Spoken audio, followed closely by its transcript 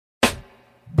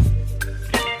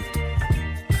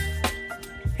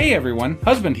Hey everyone,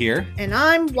 husband here. And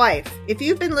I'm wife. If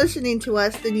you've been listening to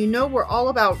us, then you know we're all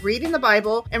about reading the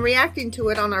Bible and reacting to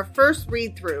it on our first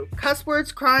read-through. Cuss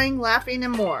words, crying, laughing,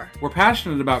 and more. We're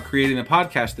passionate about creating a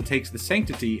podcast that takes the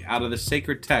sanctity out of the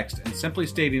sacred text and simply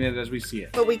stating it as we see it.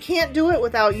 But we can't do it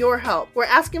without your help. We're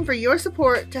asking for your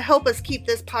support to help us keep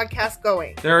this podcast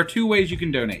going. There are two ways you can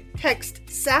donate. Text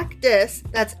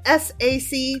SACDIS, that's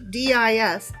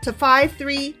SACDIS, to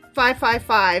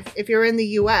 53555 if you're in the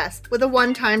U.S. with a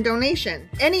one-time donation.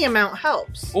 Any amount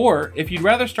helps. Or, if you'd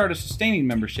rather start a sustaining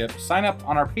membership, sign up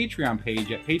on our Patreon page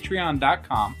at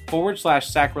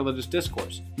patreon.com/sacrilegious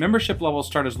discourse. Membership levels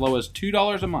start as low as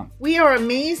 $2 a month. We are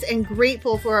amazed and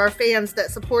grateful for our fans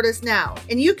that support us now,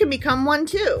 and you can become one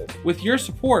too. With your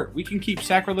support, we can keep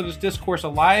Sacrilegious Discourse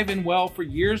alive and well for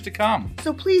years to come.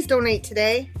 So please donate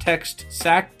today. Text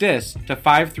SACDIS to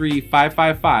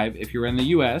 53555 if you're in the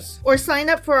U.S. Or sign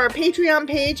up for our Patreon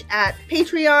page at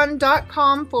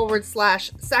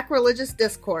patreon.com/sacrilegious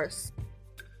discourse.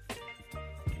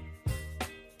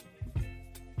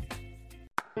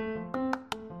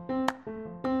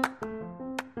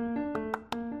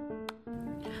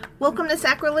 Welcome to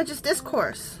Sacrilegious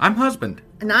Discourse. I'm husband.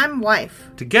 And I'm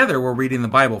wife. Together, we're reading the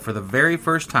Bible for the very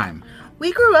first time.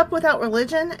 We grew up without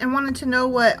religion and wanted to know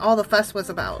what all the fuss was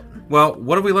about. Well,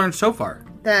 what have we learned so far?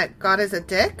 That God is a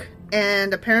dick,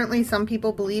 and apparently some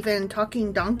people believe in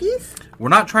talking donkeys. We're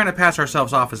not trying to pass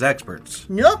ourselves off as experts.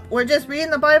 Nope, we're just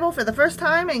reading the Bible for the first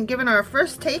time and giving our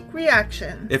first take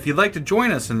reaction. If you'd like to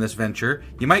join us in this venture,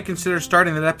 you might consider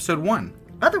starting at episode 1.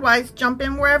 Otherwise, jump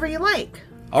in wherever you like.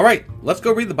 All right, let's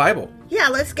go read the Bible. Yeah,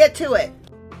 let's get to it.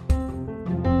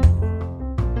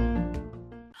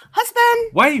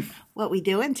 Husband! Wife! What we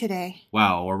doing today?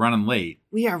 Wow, we're running late.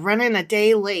 We are running a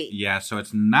day late. Yeah, so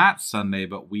it's not Sunday,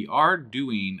 but we are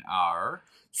doing our...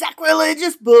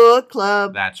 Sacrilegious Book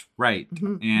Club. That's right.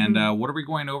 Mm-hmm. And what are we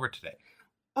going over today?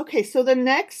 Okay, so the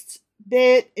next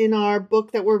bit in our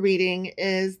book that we're reading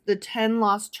is the 10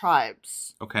 Lost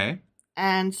Tribes. Okay.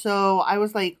 And so I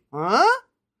was like, huh?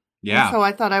 Yeah. And so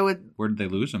I thought I would... Where did they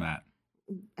lose them at?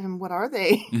 And what are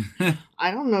they?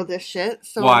 I don't know this shit.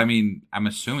 So well, I mean, I'm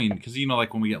assuming, because,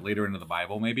 like when we get later into the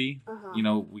Bible, maybe,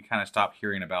 we kind of stop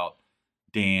hearing about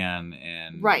Dan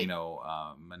and, right.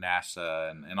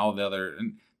 Manasseh and all the other,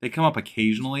 and they come up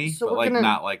occasionally, so but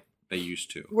not like they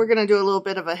used to. We're going to do a little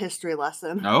bit of a history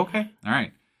lesson. Oh, okay. All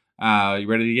right. You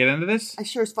ready to get into this? I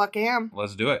sure as fuck am.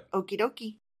 Let's do it. Okie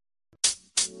dokie.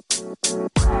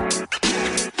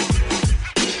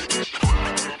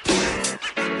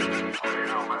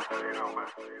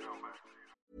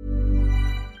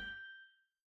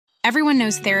 Everyone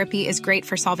knows therapy is great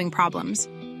for solving problems,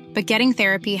 but getting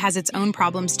therapy has its own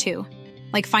problems too,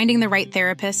 like finding the right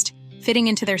therapist, fitting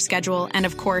into their schedule, and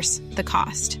of course, the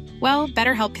cost. Well,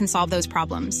 BetterHelp can solve those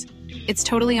problems. It's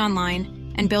totally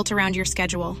online and built around your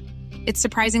schedule. It's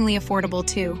surprisingly affordable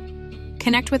too.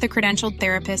 Connect with a credentialed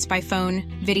therapist by phone,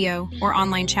 video, or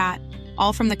online chat,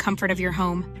 all from the comfort of your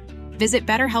home. Visit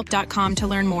BetterHelp.com to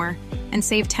learn more and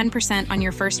save 10% on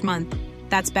your first month.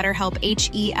 That's BetterHelp,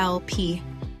 H-E-L-P.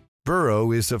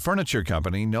 Burrow is a furniture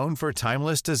company known for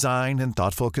timeless design and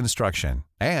thoughtful construction,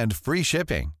 and free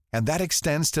shipping, and that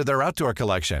extends to their outdoor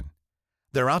collection.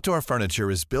 Their outdoor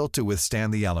furniture is built to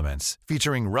withstand the elements,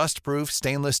 featuring rust-proof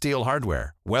stainless steel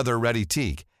hardware, weather-ready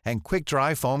teak, and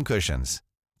quick-dry foam cushions.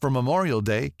 For Memorial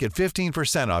Day, get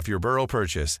 15% off your Burrow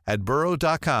purchase at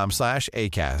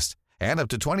burrow.com/ACAST, and up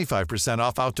to 25%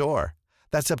 off outdoor.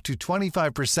 That's up to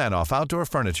 25% off outdoor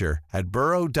furniture at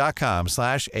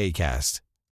burrow.com/ACAST.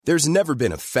 There's never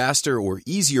been a faster or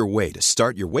easier way to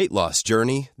start your weight loss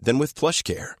journey than with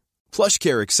PlushCare.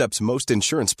 PlushCare accepts most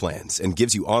insurance plans and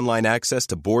gives you online access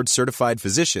to board-certified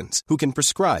physicians who can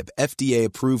prescribe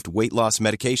FDA-approved weight loss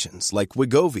medications like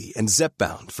Wegovy and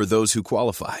Zepbound for those who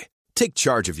qualify. Take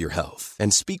charge of your health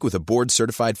and speak with a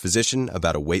board-certified physician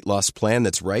about a weight loss plan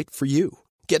that's right for you.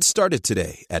 Get started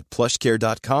today at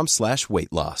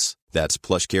plushcare.com/weight loss. That's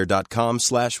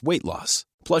plushcare.com/weight loss.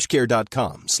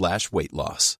 plushcare.com/weight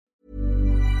loss.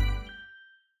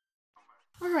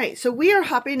 All right, so we are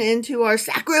hopping into our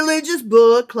Sacrilegious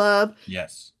Book Club.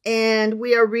 Yes. And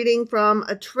we are reading from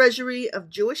a treasury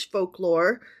of Jewish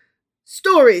folklore.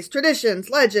 Stories, traditions,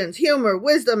 legends, humor,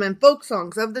 wisdom, and folk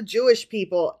songs of the Jewish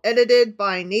people. Edited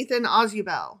by Nathan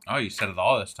Ozubel. Oh, you said it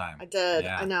all this time. I did.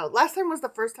 Yeah. I know. Last time was the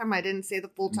first time I didn't say the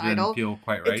full title. It didn't feel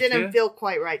quite right. It didn't feel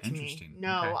quite right to me. Interesting.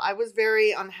 No, okay. I was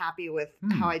very unhappy with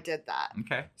how I did that.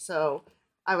 Okay. So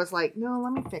I was like, no,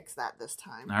 let me fix that this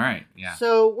time. All right. Yeah.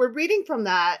 So we're reading from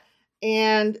that.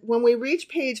 And when we reach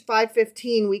page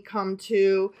 515, we come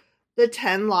to the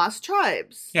 10 Lost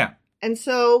Tribes. Yeah. And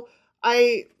so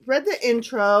I read the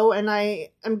intro, and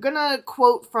I'm gonna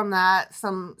quote from that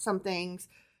some things,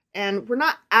 and we're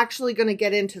not actually gonna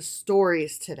get into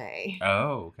stories today.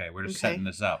 Oh, okay. We're just setting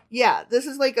this up. Yeah, this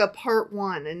is like a part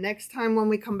 1, and next time when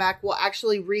we come back, we'll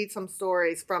actually read some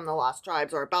stories from the Lost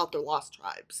Tribes or about the Lost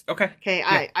Tribes. Okay. Okay,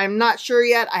 yeah. I'm not sure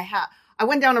yet. I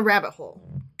went down a rabbit hole.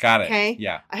 Got it. Okay?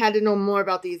 Yeah. I had to know more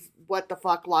about these what the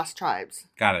fuck Lost Tribes.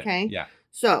 Got it. Okay? Yeah.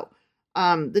 So,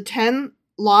 the 10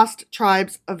 Lost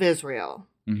Tribes of Israel.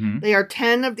 Mm-hmm. They are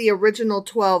 10 of the original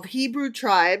 12 Hebrew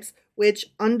tribes, which,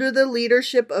 under the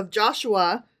leadership of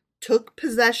Joshua, took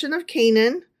possession of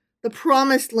Canaan, the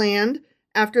promised land,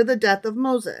 after the death of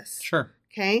Moses. Sure.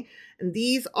 Okay? And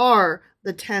these are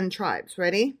the 10 tribes.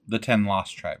 Ready? The 10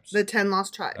 lost tribes. The 10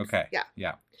 lost tribes. Okay. Yeah.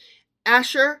 Yeah.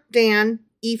 Asher, Dan,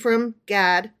 Ephraim,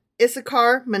 Gad,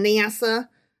 Issachar, Manasseh,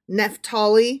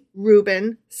 Naphtali,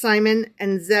 Reuben, Simon,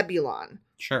 and Zebulun.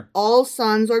 Sure. All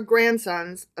sons or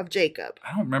grandsons of Jacob.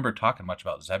 I don't remember talking much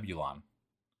about Zebulon.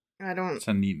 I don't. It's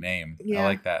a neat name. Yeah. I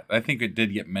like that. I think it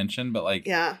did get mentioned, but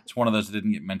Yeah. it's one of those that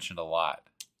didn't get mentioned a lot.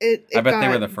 I bet they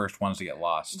were the first ones to get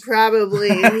lost.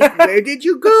 Probably. Where did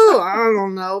you go? I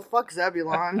don't know. Fuck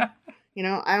Zebulon.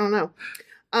 I don't know.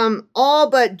 All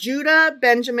but Judah,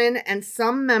 Benjamin, and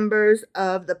some members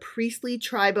of the priestly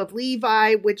tribe of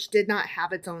Levi, which did not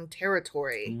have its own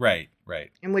territory. Right.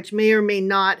 And which may or may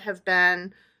not have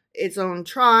been its own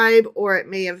tribe, or it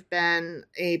may have been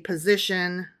a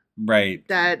position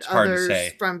that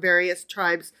others from various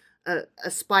tribes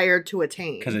aspired to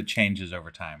attain. Because it changes over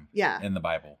time in the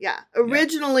Bible. Yeah.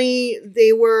 Originally,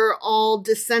 they were all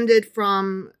descended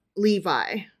from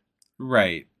Levi.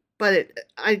 Right. But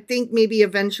I think maybe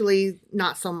eventually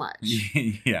not so much.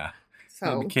 Yeah.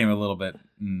 So it became a little bit.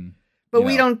 But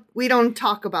we don't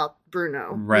talk about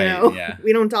Bruno. Right. Yeah.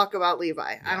 We don't talk about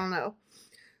Levi. Yeah. I don't know.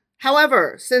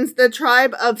 However, since the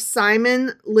tribe of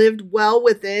Simon lived well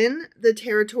within the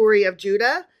territory of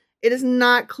Judah, it is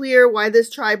not clear why this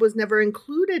tribe was never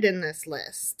included in this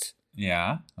list.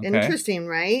 Yeah. Okay. Interesting,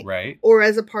 right? Right. Or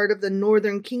as a part of the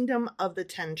northern kingdom of the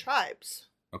 10 tribes.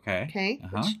 Okay. Okay.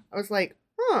 Uh-huh. Which I was like,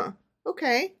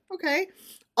 okay.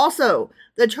 Also,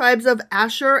 the tribes of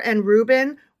Asher and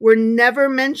Reuben were never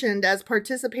mentioned as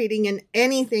participating in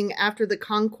anything after the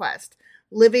conquest,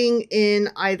 living in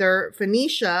either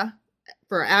Phoenicia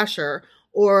for Asher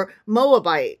or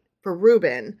Moabite for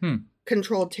Reuben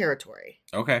controlled territory.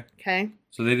 Okay.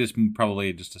 So they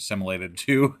probably assimilated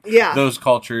to those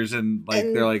cultures and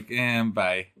they're like,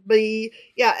 bye. But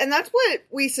yeah, and that's what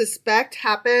we suspect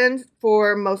happened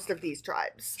for most of these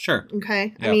tribes. Sure.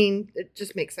 Okay. Yeah. I mean, it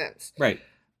just makes sense. Right.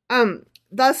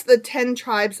 Thus, the 10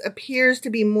 tribes appears to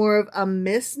be more of a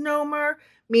misnomer,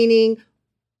 meaning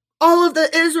all of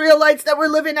the Israelites that were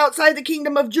living outside the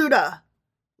kingdom of Judah.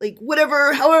 Like,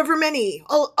 however many,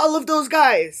 all of those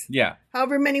guys. Yeah.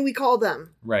 However many we call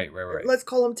them. Right. Let's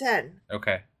call them 10.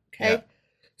 Okay. Yeah.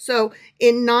 So,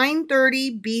 in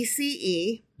 930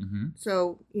 BCE,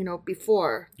 so,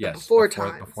 before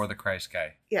times. Before the Christ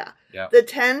guy. Yeah. Yep. The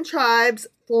 10 tribes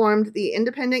formed the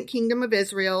independent kingdom of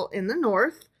Israel in the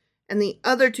north, and the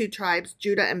other 2 tribes,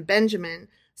 Judah and Benjamin,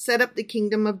 set up the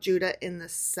kingdom of Judah in the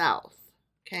south.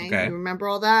 Okay. You remember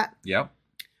all that? Yep.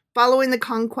 Following the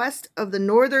conquest of the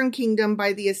northern kingdom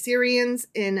by the Assyrians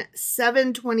in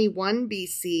 721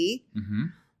 BC,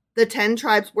 the 10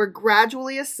 tribes were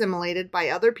gradually assimilated by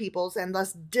other peoples and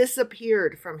thus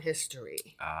disappeared from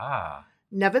history.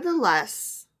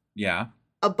 Nevertheless,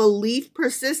 a belief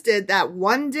persisted that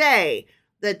one day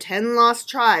the 10 lost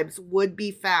tribes would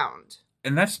be found.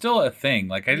 And that's still a thing.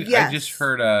 I just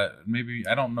heard, maybe,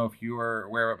 I don't know if you were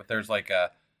aware of it, but there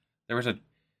was a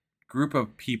group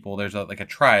of people, there's a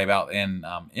tribe out in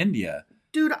India.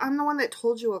 Dude, I'm the one that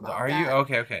told you about that. Are you?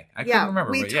 Okay. I couldn't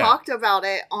remember. We talked about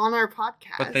it on our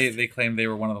podcast. But they claimed they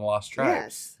were one of the lost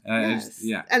tribes. Yes.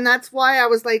 And that's why I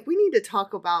was like, we need to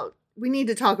talk about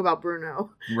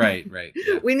Bruno. Right.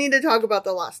 Yeah. We need to talk about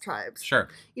the lost tribes. Sure.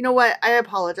 You know what? I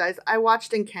apologize. I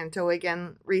watched Encanto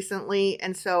again recently,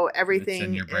 and so everything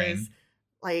in your brain. Is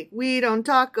like, we don't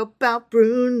talk about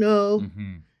Bruno.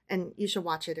 And you should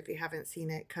watch it if you haven't seen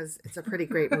it, because it's a pretty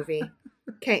great movie.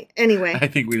 Okay, anyway. I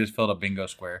think we just filled a bingo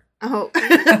square. Oh.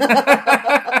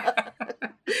 I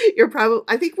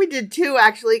think we did too,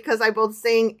 actually, because I both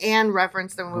sang and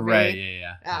referenced the movie. Right,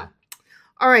 yeah.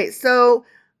 All right, so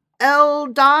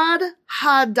Eldad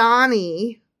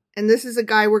Hadani, and this is a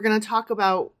guy we're going to talk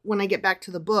about when I get back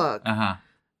to the book.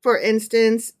 For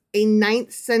instance, a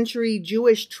 9th century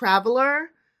Jewish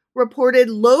traveler reported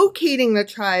locating the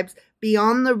tribes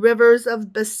beyond the rivers of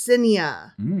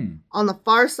Byssinia, on the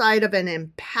far side of an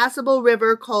impassable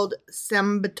river called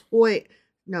Sembatoy.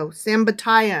 No,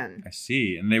 Sambatayan. I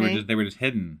see. And they were just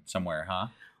hidden somewhere, huh?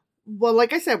 Well,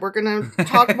 like I said, we're going to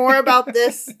talk more about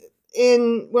this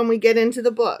when we get into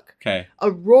the book. Okay. A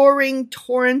roaring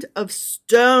torrent of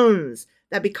stones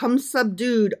that becomes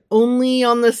subdued only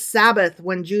on the Sabbath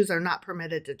when Jews are not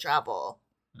permitted to travel.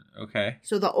 Okay.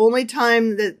 So the only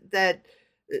time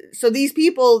so these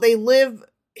people, they live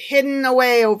hidden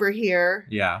away over here.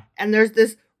 Yeah. And there's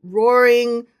this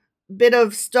roaring bit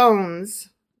of stones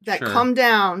that come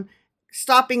down,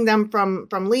 stopping them from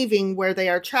leaving where they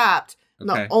are trapped.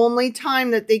 Okay. The only time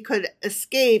that they could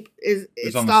escape is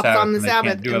it stops on the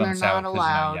Sabbath, and they're not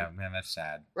allowed. Yeah, man, that's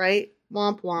sad. Right?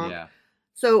 Womp womp. Yeah.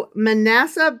 So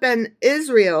Manasseh ben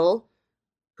Israel,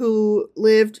 who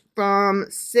lived from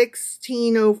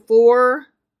 1604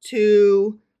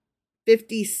 to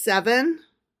 57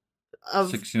 of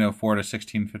 1604 to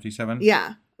 1657.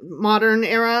 Yeah, modern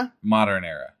era. Modern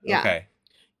era. Yeah. Okay.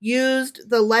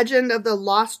 Used the legend of the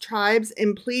lost tribes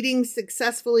in pleading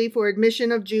successfully for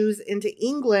admission of Jews into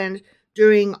England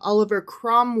during Oliver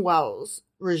Cromwell's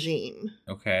regime.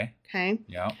 Okay. Okay.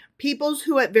 Yeah. Peoples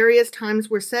who at various times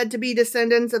were said to be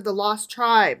descendants of the lost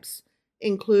tribes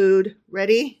include,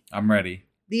 ready? I'm ready.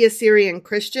 The Assyrian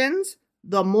Christians,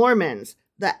 the Mormons,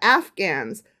 the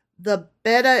Afghans, the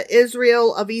Beta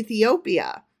Israel of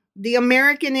Ethiopia, the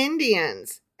American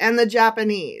Indians, and the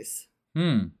Japanese.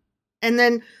 And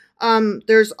then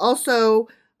there's also,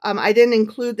 I didn't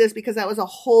include this because that was a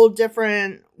whole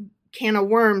different can of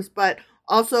worms, but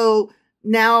also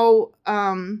now,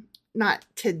 not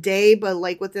today, but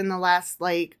like within the last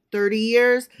 30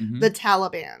 years, the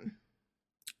Taliban.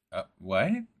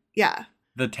 What? Yeah.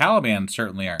 The Taliban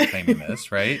certainly aren't claiming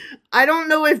this, right? I don't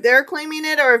know if they're claiming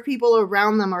it or if people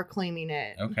around them are claiming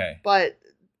it. Okay. But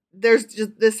there's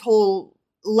just this whole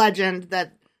legend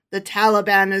that the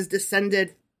Taliban is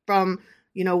descended from,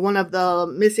 one of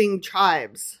the missing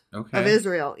tribes of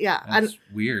Israel. Yeah. That's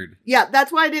weird. Yeah,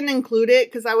 that's why I didn't include it,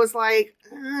 because I was like,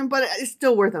 but it's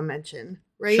still worth a mention,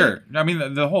 right? Sure. I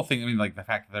mean, the whole thing, the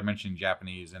fact that they're mentioning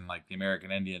Japanese and the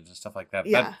American Indians and stuff like that,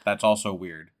 that's also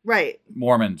weird. Right.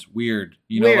 Mormons, weird.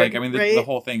 Weird, the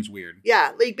whole thing's weird.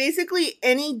 Yeah, basically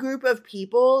any group of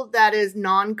people that is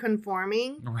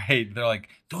non-conforming. Right. They're like,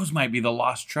 those might be the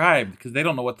lost tribe because they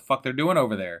don't know what the fuck they're doing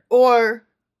over there. Or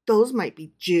those might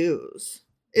be Jews,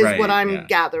 is what I'm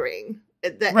gathering.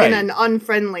 In an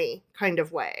unfriendly kind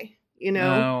of way,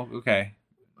 Oh, okay.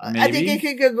 Maybe. I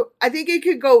think it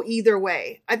could go either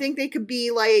way. I think they could be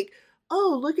like,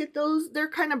 oh, look at those. They're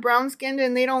kind of brown skinned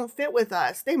and they don't fit with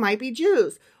us. They might be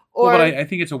Jews. Or, but I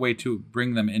think it's a way to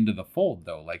bring them into the fold,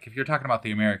 though. Like if you're talking about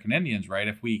the American Indians, right?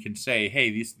 If we can say,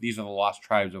 hey, these are the lost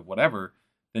tribes of whatever,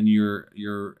 then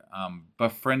you're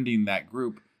befriending that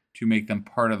group to make them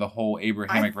part of the whole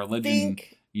Abrahamic religion,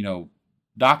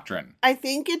 doctrine. I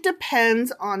think it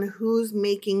depends on who's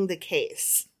making the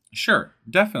case. Sure,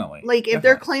 definitely. If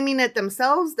they're claiming it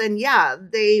themselves, then yeah,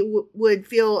 they would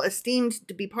feel esteemed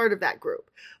to be part of that group.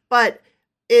 But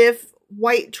if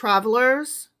white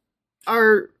travelers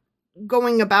are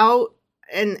going about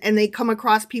and they come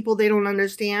across people they don't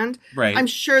understand, right, I'm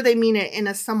sure they mean it in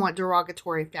a somewhat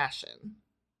derogatory fashion.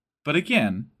 But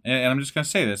again, and I'm just going to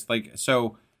say this,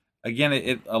 again,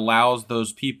 it allows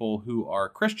those people who are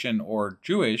Christian or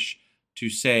Jewish to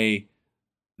say,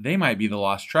 they might be the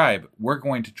lost tribe. We're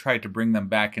going to try to bring them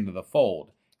back into the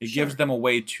fold. It gives them a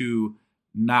way to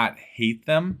not hate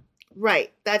them.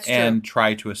 Right. That's true. And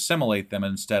try to assimilate them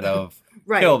instead of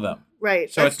kill them.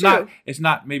 Right. So it's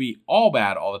not maybe all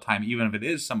bad all the time, even if it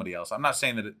is somebody else. I'm not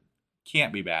saying that it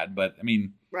can't be bad, but I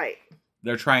mean, right.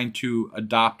 They're trying to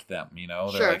adopt them,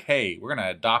 They're like, hey, we're going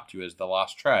to adopt you as the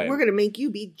lost tribe. We're going to make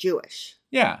you be Jewish.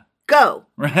 Yeah. Go.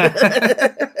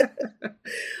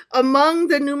 Among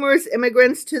the numerous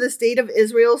immigrants to the state of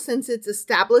Israel since its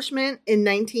establishment in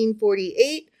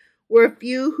 1948 were a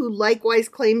few who likewise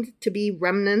claimed to be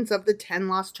remnants of the 10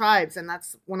 lost tribes. And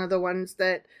that's one of the ones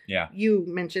that you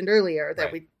mentioned earlier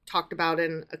that we talked about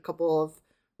in a couple of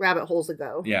rabbit holes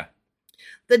ago. Yeah.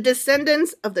 The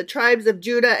descendants of the tribes of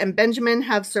Judah and Benjamin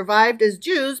have survived as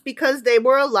Jews because they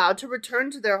were allowed to return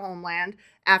to their homeland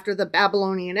after the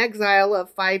Babylonian exile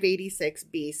of 586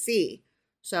 BC.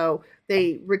 So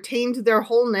they retained their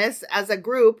wholeness as a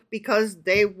group because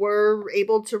they were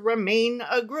able to remain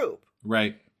a group.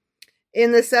 Right.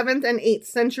 In the 7th and 8th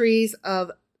centuries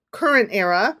of current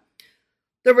era,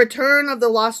 the return of the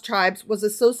lost tribes was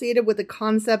associated with the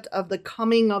concept of the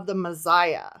coming of the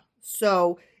Messiah.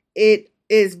 So it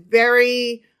is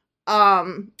very,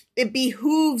 it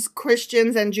behooves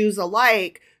Christians and Jews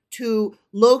alike to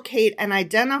locate and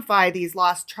identify these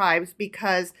lost tribes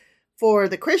because for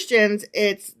the Christians,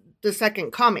 it's the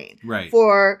second coming. Right.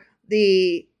 For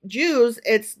the Jews,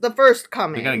 it's the first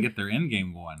coming. They got to get their end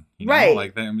game going. You know? Right.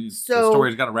 Like, the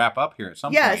story's got to wrap up here at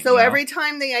some point. Yeah, so you know? every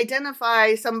time they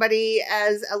identify somebody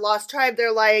as a lost tribe,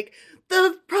 they're like,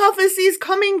 the prophecy's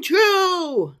coming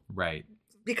true. Right.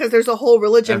 Because there's a whole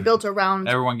religion built around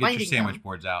everyone get your finding sandwich them.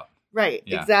 boards out. Right.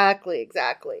 Yeah.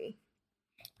 Exactly.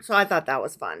 So I thought that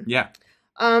was fun. Yeah.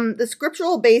 The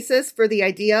scriptural basis for the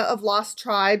idea of lost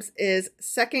tribes is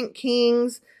 2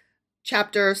 Kings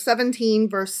chapter 17,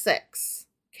 verse 6.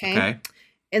 Okay.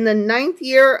 In the 9th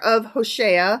year of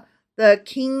Hoshea, the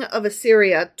king of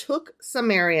Assyria took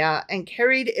Samaria and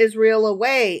carried Israel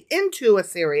away into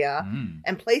Assyria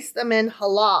and placed them in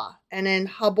Halah and in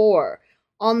Habor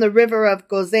on the river of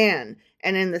Gozan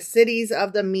and in the cities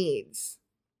of the Medes.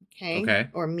 Okay.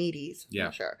 Or Medes. Yeah. I'm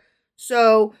not sure.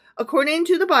 So, according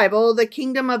to the Bible, the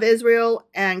kingdom of Israel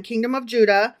and kingdom of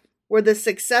Judah were the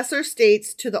successor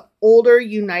states to the older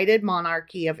united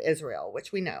monarchy of Israel,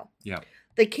 which we know. Yeah.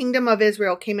 The kingdom of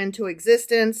Israel came into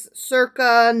existence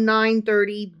circa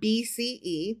 930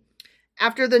 BCE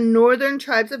after the northern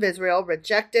tribes of Israel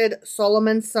rejected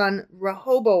Solomon's son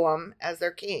Rehoboam as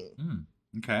their king.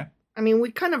 Okay. I mean, we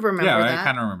kind of remember that. Yeah, I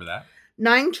kind of remember that.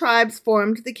 9 tribes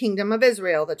formed the kingdom of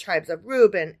Israel, the tribes of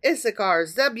Reuben, Issachar,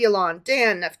 Zebulun,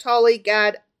 Dan, Naphtali,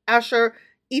 Gad, Asher,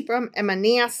 Ephraim, and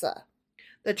Manasseh.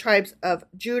 The tribes of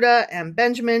Judah and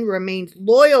Benjamin remained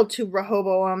loyal to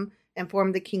Rehoboam and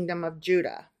formed the kingdom of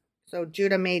Judah. So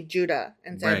Judah made Judah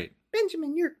and said, right.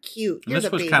 Benjamin, you're cute. You're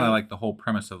this was kind of like the whole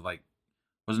premise of like,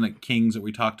 wasn't it Kings that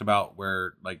we talked about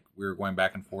where like we were going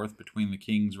back and forth between the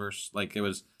kings versus like it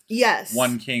was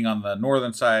one king on the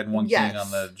northern side and one king on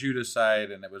the Judah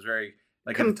side, and it was very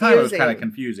like confusing. At the time it was kind of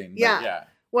confusing. Yeah.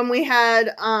 When we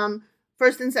had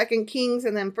 1st and 2nd Kings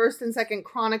and then 1st and 2nd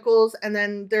Chronicles, and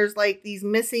then there's like these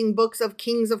missing books of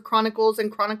Kings of Chronicles and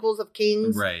Chronicles of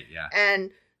Kings. Right, yeah.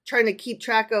 And trying to keep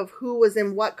track of who was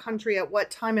in what country at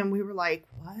what time, and we were like,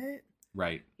 what?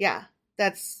 Right. Yeah,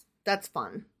 that's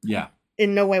fun. Yeah.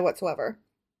 In no way whatsoever.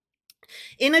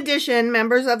 In addition,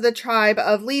 members of the tribe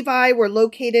of Levi were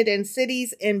located in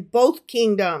cities in both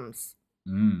kingdoms,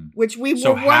 which we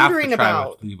were wondering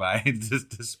about. Of Levi just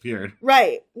disappeared.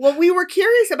 Right. Well, we were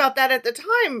curious about that at the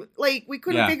time. Like, we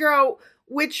couldn't figure out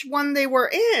which one they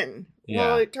were in. Yeah.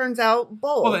 Well, it turns out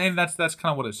both. Well, and that's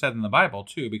kind of what it said in the Bible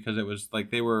too, because it was like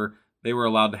they were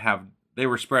allowed to have, they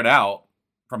were spread out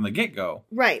from the get go,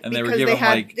 right? And because they were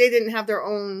given they didn't have their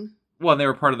own. Well, and they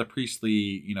were part of the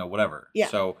priestly, whatever. Yeah.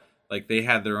 So like they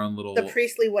had their own little the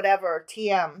priestly whatever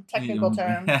TM technical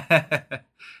term.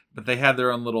 But they had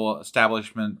their own little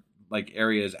establishment, like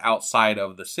areas outside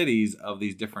of the cities of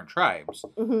these different tribes,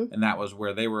 and that was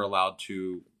where they were allowed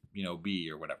to, be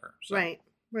or whatever. So.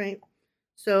 Right.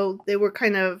 So they were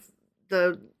kind of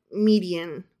the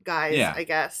median guys, I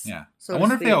guess. Yeah. So I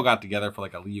wonder if they all got together for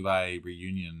like a Levi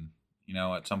reunion,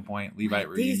 at some point. Levite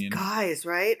reunion. These guys,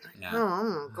 right? Yeah.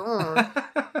 Oh,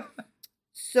 God.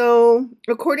 So,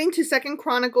 according to 2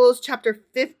 Chronicles chapter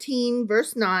 15,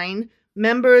 verse 9,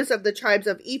 members of the tribes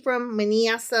of Ephraim,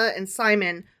 Manasseh, and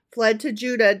Simon fled to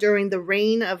Judah during the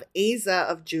reign of Asa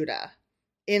of Judah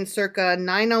in circa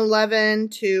 911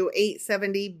 to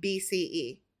 870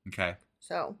 BCE. Okay.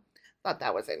 So, thought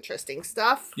that was interesting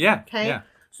stuff. Yeah. Okay. Yeah.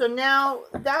 So now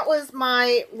that was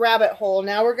my rabbit hole.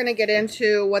 Now we're going to get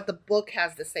into what the book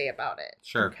has to say about it.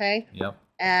 Sure. Okay. Yep.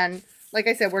 And like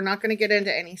I said, we're not going to get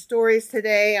into any stories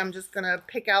today. I'm just going to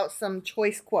pick out some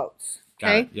choice quotes.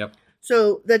 Okay. Got it. Yep.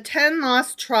 So the 10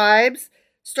 Lost Tribes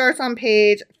starts on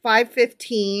page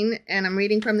 515, and I'm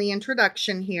reading from the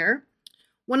introduction here.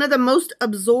 One of the most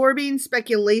absorbing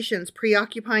speculations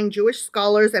preoccupying Jewish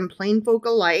scholars and plain folk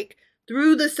alike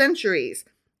through the centuries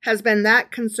has been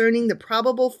that concerning the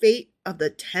probable fate of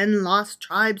the 10 lost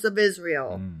tribes of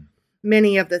Israel.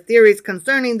 Many of the theories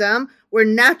concerning them were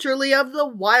naturally of the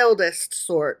wildest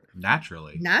sort.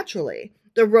 Naturally.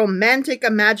 The romantic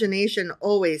imagination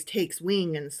always takes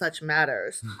wing in such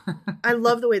matters. I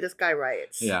love the way this guy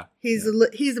writes. Yeah. He's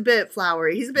a bit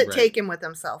flowery. He's a bit taken with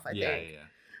himself, I think. Yeah.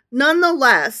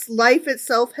 Nonetheless, life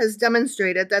itself has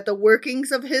demonstrated that the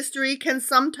workings of history can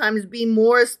sometimes be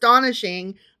more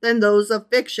astonishing than those of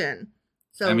fiction.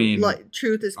 So, I mean,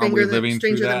 truth is stranger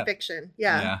than fiction.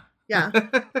 Yeah.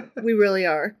 We really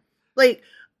are. Like,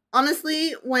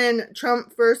 honestly, when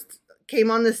Trump first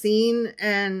came on the scene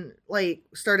and like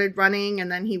started running and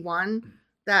then he won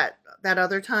that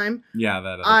other time. Yeah,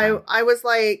 that other time. I was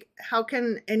like, how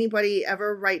can anybody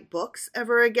ever write books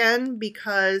ever again?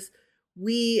 Because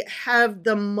we have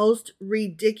the most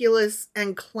ridiculous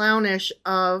and clownish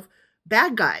of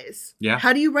bad guys. Yeah.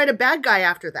 How do you write a bad guy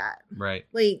after that? Right.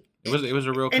 Like it was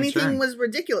a real anything concern. was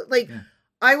ridiculous. Like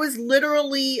I was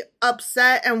literally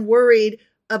upset and worried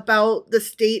about the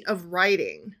state of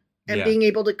writing and being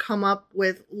able to come up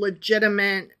with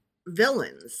legitimate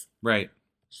villains. Right.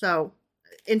 So,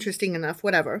 interesting enough,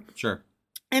 whatever. Sure.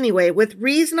 Anyway, with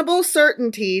reasonable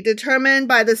certainty determined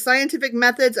by the scientific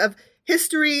methods of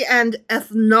history and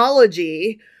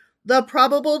ethnology, the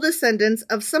probable descendants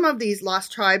of some of these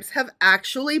lost tribes have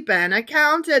actually been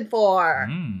accounted for.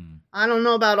 I don't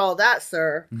know about all that,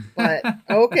 sir, but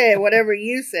okay, whatever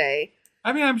you say.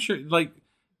 I mean, I'm sure, like,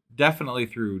 definitely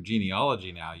through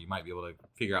genealogy now, you might be able to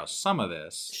figure out some of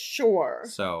this. Sure.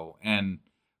 So,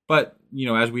 but, you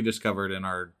know, as we discovered in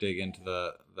our dig into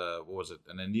the what was it,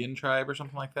 an Indian tribe or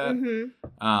something like that?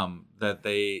 Mm-hmm. That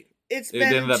it been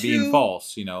ended up being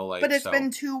false, you know, like, but it's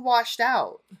been too washed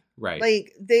out. Right.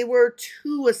 Like, they were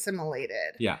too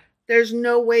assimilated. Yeah. There's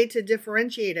no way to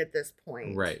differentiate at this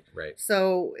point. Right.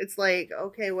 So it's like,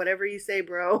 okay, whatever you say,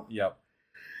 bro. Yep.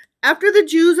 After the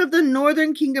Jews of the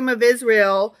northern kingdom of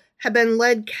Israel had been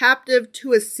led captive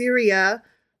to Assyria,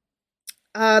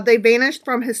 they vanished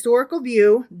from historical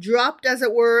view, dropped, as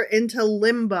it were, into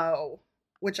limbo,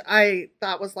 which I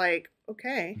thought was like,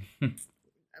 okay.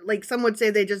 Like, some would say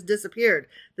they just disappeared.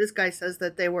 This guy says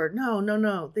that they were,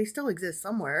 no, they still exist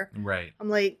somewhere. Right. I'm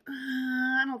like,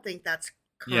 I don't think that's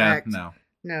correct. Yeah,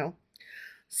 No.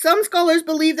 Some scholars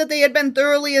believe that they had been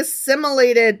thoroughly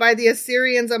assimilated by the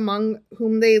Assyrians among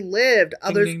whom they lived.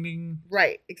 Others, ding, ding, ding.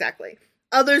 Right, exactly.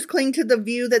 Others cling to the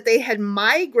view that they had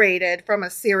migrated from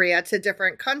Assyria to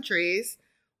different countries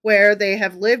where they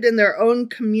have lived in their own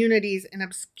communities in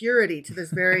obscurity to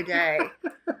this very day.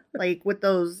 Like with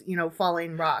those,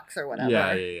 falling rocks or whatever.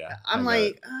 Yeah. I'm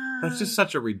like, that's just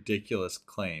such a ridiculous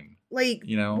claim. Like,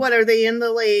 you know, what are they in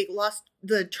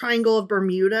the Triangle of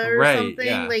Bermuda or something?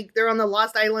 Yeah. Like they're on the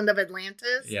lost island of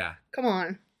Atlantis? Yeah. Come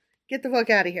on. Get the fuck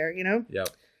out of here, Yep.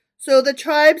 So the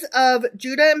tribes of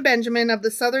Judah and Benjamin of the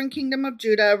southern kingdom of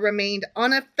Judah remained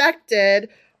unaffected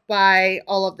by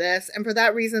all of this. And for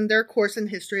that reason, their course in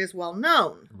history is well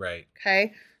known. Right.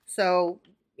 Okay. So,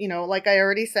 like I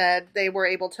already said, they were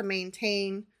able to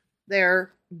maintain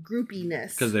their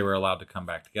groupiness. Because they were allowed to come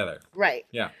back together. Right.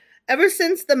 Yeah. Ever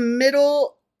since the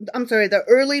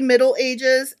early Middle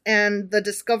Ages and the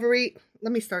discovery...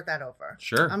 Let me start that over.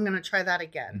 Sure. I'm going to try that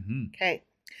again. Mm-hmm. Okay.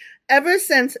 Ever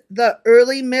since the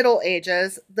early Middle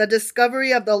Ages, the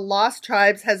discovery of the lost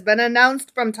tribes has been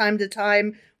announced from time to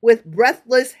time with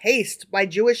breathless haste by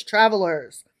Jewish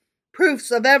travelers.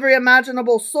 Proofs of every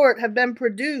imaginable sort have been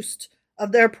produced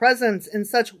of their presence in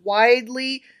such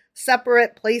widely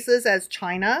separate places as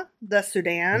China, the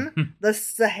Sudan, the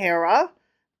Sahara,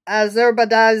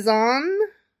 Azerbaijan.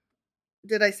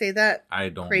 Did I say that? I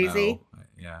don't crazy? know.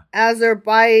 Yeah.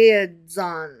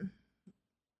 Azerbaijan,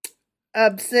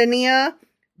 Abyssinia,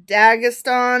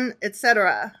 Dagestan,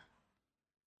 etc.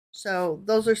 So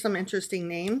those are some interesting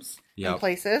names and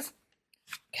places.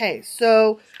 Okay,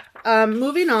 so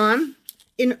moving on.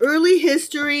 In early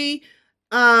history,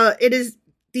 it was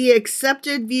the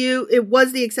accepted view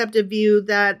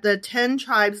that the 10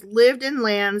 tribes lived in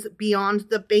lands beyond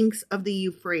the banks of the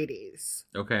Euphrates.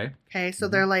 Okay. Okay, so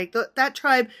they're like, that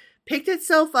tribe picked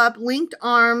itself up, linked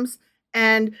arms,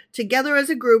 and together as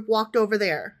a group walked over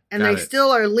there. And they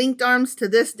still are linked arms to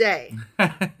this day.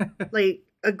 Like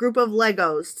a group of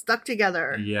Legos stuck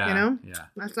together. Yeah. Yeah.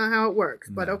 That's not how it works,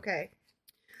 but okay.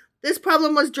 This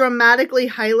problem was dramatically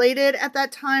highlighted at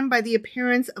that time by the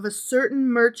appearance of a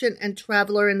certain merchant and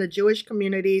traveler in the Jewish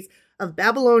communities of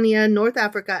Babylonia, North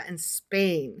Africa, and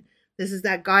Spain. This is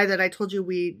that guy that I told you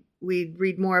we'd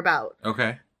read more about.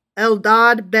 Okay.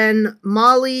 Eldad ben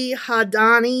Mali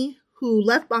Hadani, who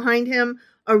left behind him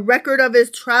a record of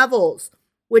his travels,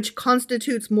 which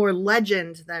constitutes more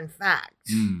legend than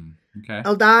fact. Okay.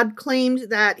 Eldad claimed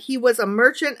that he was a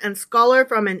merchant and scholar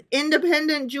from an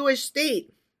independent Jewish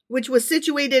state, which was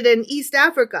situated in East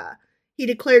Africa. He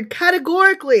declared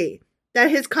categorically that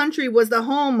his country was the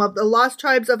home of the lost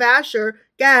tribes of Asher,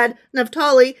 Gad,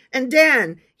 Naphtali, and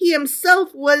Dan. He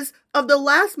himself was of the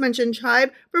last mentioned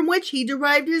tribe from which he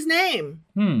derived his name.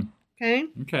 Okay?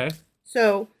 Okay.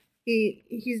 So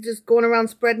he's just going around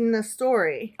spreading this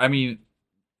story. I mean,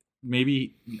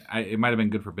 maybe it might have been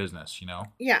good for business,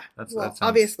 Yeah. That sounds,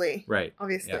 obviously. Right.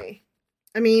 Obviously. Yeah.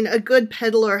 I mean, a good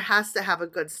peddler has to have a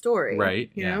good story. Right.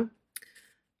 You know?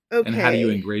 Okay. And how do you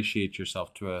ingratiate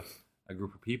yourself to a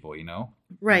group of people,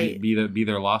 Right. Be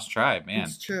their lost tribe, man.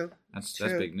 It's true. That's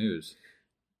big news.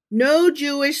 No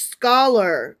Jewish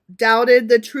scholar doubted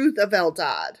the truth of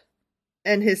Eldad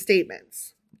and his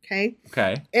statements. Okay.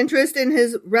 Okay. Interest in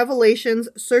his revelations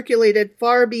circulated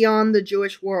far beyond the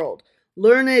Jewish world.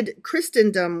 learned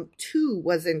Christendom too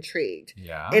was intrigued.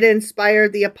 Yeah. It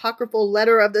inspired the apocryphal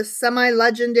letter of the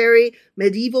semi-legendary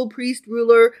medieval priest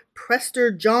ruler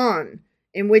Prester John,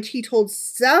 in which he told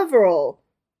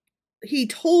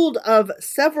of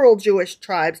several Jewish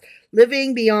tribes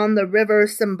living beyond the river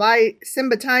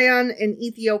Simbatayan in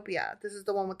Ethiopia. This is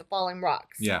the one with the falling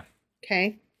rocks. Yeah.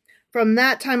 Okay. From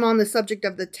that time on, the subject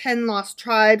of the 10 lost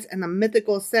tribes and the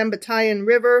mythical Simbatayan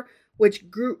River, which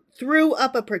threw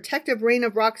up a protective rain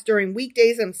of rocks during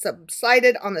weekdays and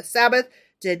subsided on the Sabbath,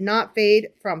 did not fade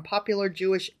from popular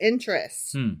Jewish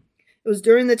interest. It was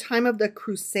during the time of the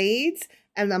Crusades,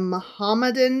 and the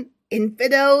Mohammedan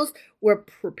infidels were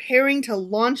preparing to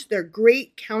launch their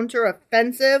great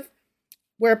counter-offensive,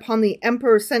 whereupon the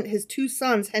emperor sent his 2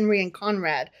 sons, Henry and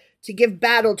Conrad, to give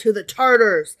battle to the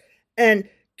Tartars and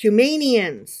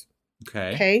Cumanians.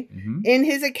 Okay. Mm-hmm. In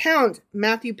his account,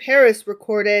 Matthew Paris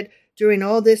recorded, during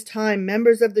all this time,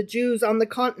 members of the Jews on the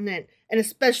continent, and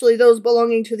especially those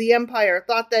belonging to the empire,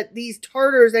 thought that these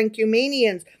Tartars and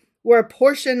Cumanians were a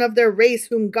portion of their race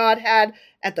whom God had,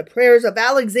 at the prayers of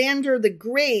Alexander the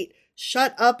Great,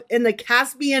 shut up in the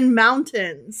Caspian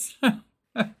Mountains.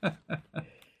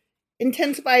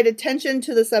 Intensified attention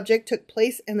to the subject took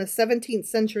place in the 17th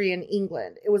century in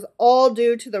England. It was all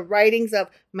due to the writings of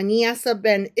Manasseh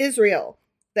ben Israel,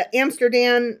 the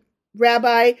Amsterdam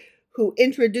rabbi who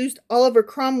induced Oliver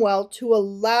Cromwell to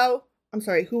allow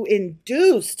the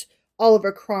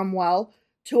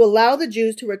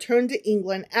Jews to return to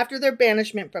England after their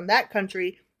banishment from that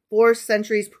country 4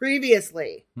 centuries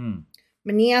previously.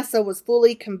 Manasseh was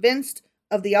fully convinced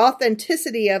of the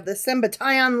authenticity of the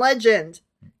Simbatayan legend.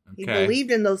 He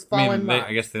believed in those fallen rocks.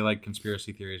 I guess they liked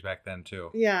conspiracy theories back then,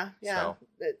 too. Yeah. So.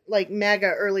 Like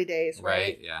MAGA early days,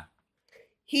 right? Yeah.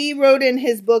 He wrote in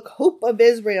his book, Hope of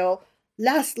Israel,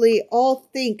 lastly, all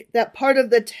think that part of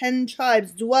the 10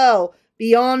 tribes dwell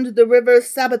beyond the river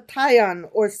Sabbatayan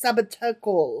or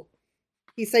Sabbatakol.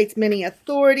 He cites many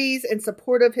authorities in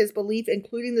support of his belief,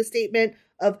 including the statement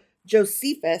of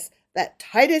Josephus that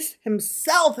Titus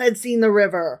himself had seen the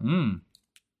river.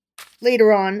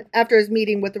 Later on, after his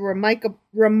meeting with the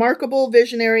remarkable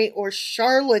visionary or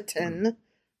charlatan,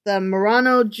 the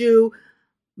Marano Jew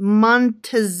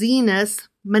Montezinus,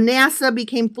 Manasseh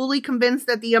became fully convinced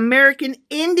that the American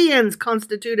Indians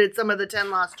constituted some of the 10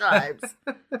 lost tribes.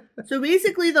 So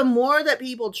basically, the more that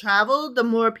people traveled, the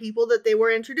more people that they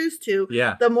were introduced to,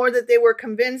 the more that they were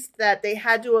convinced that they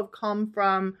had to have come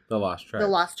from the lost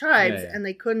tribes, and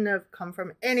they couldn't have come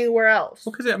from anywhere else.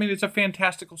 Well, because it's a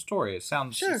fantastical story. It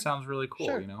sounds really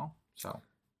cool, you know. So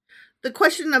the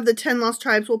question of the 10 lost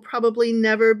tribes will probably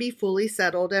never be fully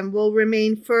settled and will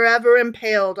remain forever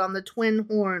impaled on the twin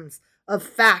horns of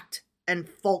fact and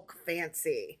folk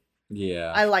fancy.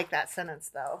 Yeah. I like that sentence,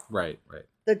 though. Right.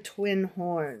 The twin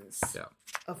horns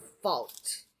of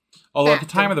fault. Although at the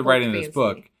time of the writing of this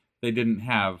book, they didn't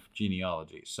have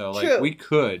genealogy. So, we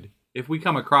could, if we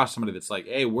come across somebody that's like,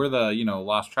 hey, we're the,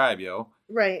 lost tribe, yo.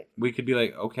 Right. We could be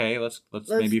like, okay, let's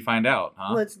maybe find out,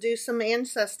 huh? Let's do some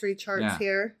ancestry charts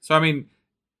here. So,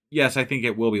 yes, I think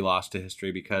it will be lost to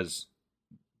history because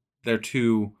they're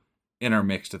too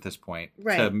intermixed at this point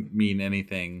to mean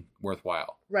anything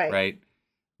worthwhile. Right.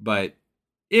 But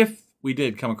if we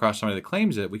did come across somebody that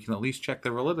claims it, we can at least check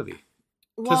their validity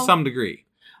to some degree.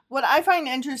 What I find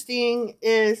interesting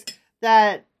is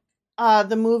that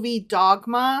the movie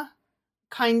Dogma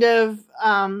kind of,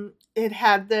 it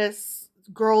had this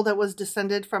girl that was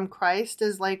descended from Christ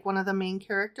as like one of the main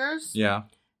characters. Yeah.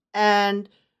 And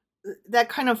that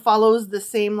kind of follows the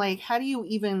same, like, how do you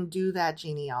even do that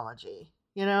genealogy?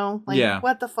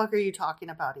 What the fuck are you talking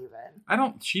about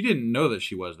even? She didn't know that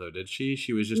she was, though, did she?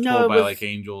 She was just told by, like,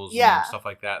 angels and stuff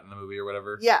like that in the movie or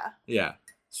whatever? Yeah. Yeah.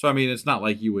 So, it's not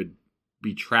like you would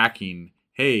be tracking,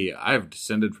 hey, I've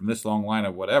descended from this long line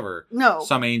of whatever. No.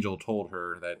 Some angel told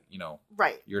her that,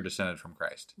 right. You're descended from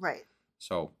Christ. Right.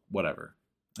 So, whatever.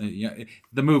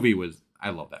 The movie was, I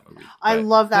love that movie. I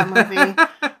love that movie.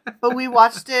 But we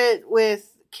watched it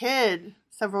with Kid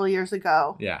several years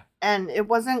ago. Yeah. And it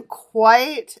wasn't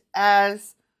quite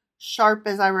as sharp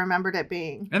as I remembered it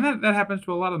being. And that happens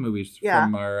to a lot of movies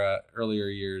from our earlier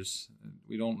years.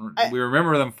 We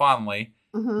remember them fondly,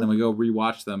 then we go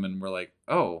rewatch them and we're like,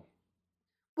 oh.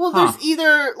 Well, there's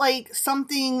either like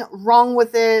something wrong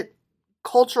with it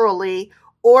culturally,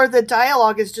 or the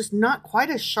dialogue is just not quite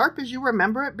as sharp as you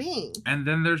remember it being. And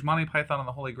then there's Monty Python and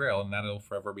the Holy Grail, and that'll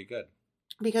forever be good.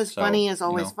 Because funny is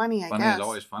always funny, I guess. Funny is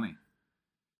always funny.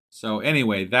 So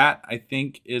anyway, that, I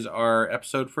think, is our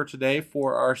episode for today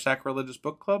for our Sacrilegious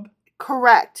Book Club.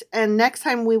 Correct. And next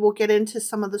time we will get into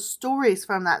some of the stories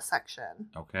from that section.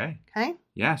 Okay. Okay?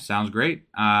 Yeah, sounds great.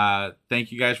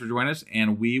 Thank you guys for joining us,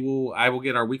 and I will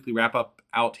get our weekly wrap up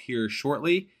out here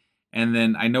shortly. And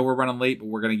then I know we're running late, but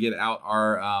we're going to get out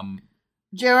our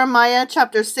Jeremiah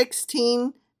chapter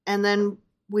 16, and then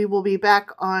we will be back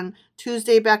on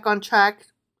Tuesday, back on track.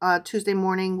 Tuesday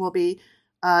morning will be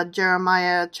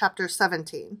Jeremiah chapter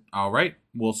 17. All right.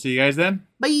 We'll see you guys then.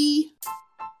 Bye.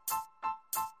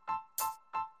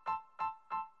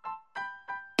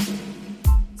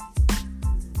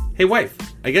 Hey, wife,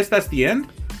 I guess that's the end?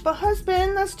 But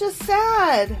husband, that's just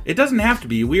sad. It doesn't have to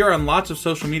be. We are on lots of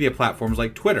social media platforms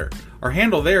like Twitter. Our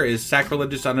handle there is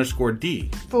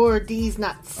sacrilegious_D. For D's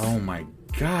nuts. Oh my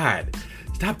God.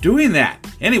 Stop doing that.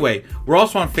 Anyway, we're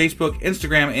also on Facebook,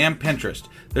 Instagram, and Pinterest.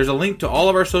 There's a link to all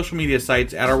of our social media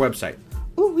sites at our website.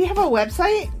 Ooh, we have a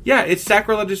website? Yeah, it's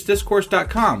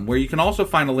sacrilegiousdiscourse.com, where you can also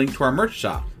find a link to our merch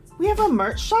shop. We have a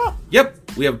merch shop?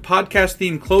 Yep, we have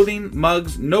podcast-themed clothing,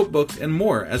 mugs, notebooks, and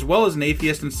more, as well as an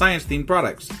atheist and science-themed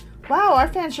products. Wow,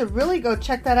 our fans should really go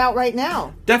check that out right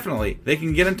now. Definitely. They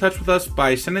can get in touch with us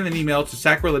by sending an email to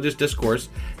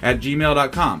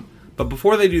sacrilegiousdiscourse@gmail.com. But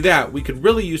before they do that, we could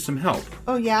really use some help.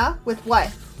 Oh yeah? With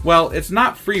what? Well, it's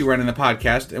not free running the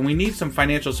podcast, and we need some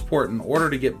financial support in order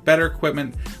to get better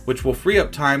equipment, which will free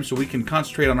up time so we can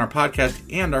concentrate on our podcast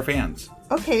and our fans.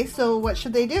 Okay, so what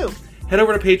should they do? Head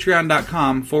over to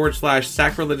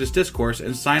patreon.com/sacrilegious discourse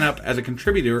and sign up as a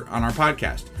contributor on our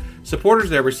podcast. Supporters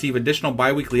there receive additional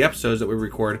bi-weekly episodes that we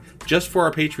record just for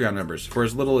our Patreon members for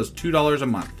as little as $2 a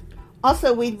month.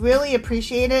 Also, we'd really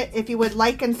appreciate it if you would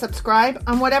like and subscribe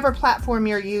on whatever platform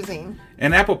you're using.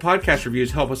 And Apple Podcast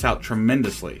reviews help us out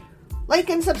tremendously. Like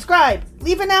and subscribe.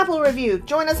 Leave an Apple review.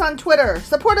 Join us on Twitter.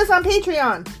 Support us on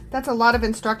Patreon. That's a lot of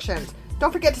instructions.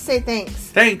 Don't forget to say thanks.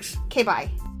 Thanks. Okay, bye.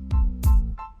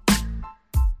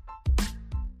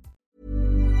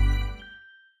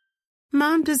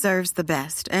 Mom deserves the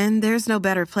best, and there's no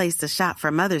better place to shop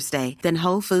for Mother's Day than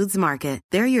Whole Foods Market.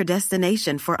 They're your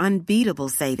destination for unbeatable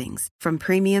savings, from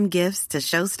premium gifts to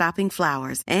show-stopping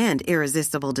flowers and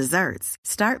irresistible desserts.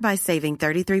 Start by saving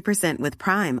 33% with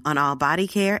Prime on all body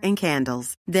care and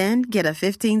candles. Then get a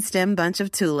 15-stem bunch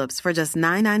of tulips for just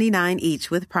 $9.99 each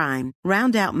with Prime.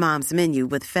 Round out Mom's menu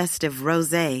with festive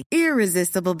rosé,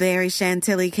 irresistible berry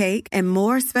chantilly cake, and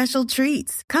more special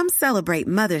treats. Come celebrate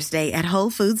Mother's Day at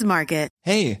Whole Foods Market.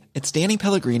 Hey, it's Danny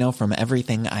Pellegrino from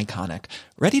Everything Iconic.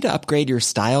 Ready to upgrade your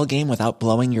style game without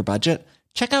blowing your budget?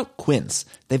 Check out Quince.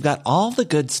 They've got all the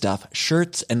good stuff,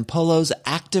 shirts and polos,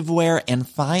 activewear, and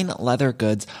fine leather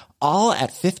goods, all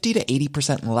at 50 to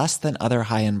 80% less than other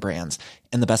high-end brands.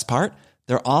 And the best part?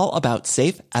 They're all about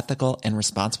safe, ethical, and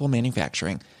responsible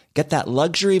manufacturing. Get that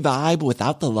luxury vibe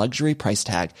without the luxury price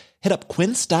tag. Hit up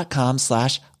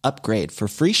quince.com/upgrade for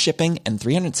free shipping and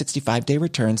 365-day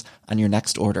returns on your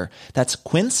next order. That's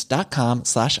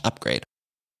quince.com/upgrade.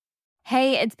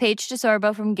 Hey, it's Paige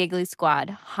DeSorbo from Giggly Squad.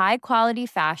 High quality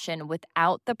fashion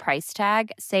without the price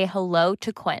tag. Say hello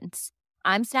to Quince.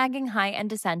 I'm snagging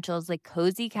high-end essentials like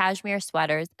cozy cashmere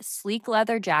sweaters, sleek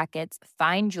leather jackets,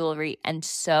 fine jewelry, and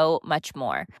so much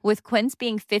more. With Quince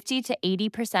being 50 to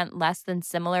 80% less than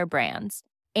similar brands.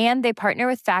 And they partner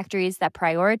with factories that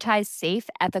prioritize safe,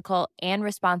 ethical, and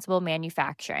responsible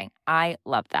manufacturing. I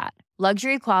love that.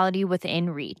 Luxury quality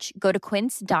within reach. Go to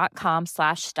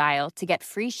quince.com/style to get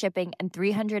free shipping and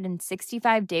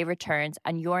 365-day returns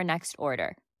on your next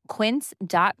order.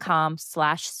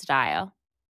 Quince.com/style.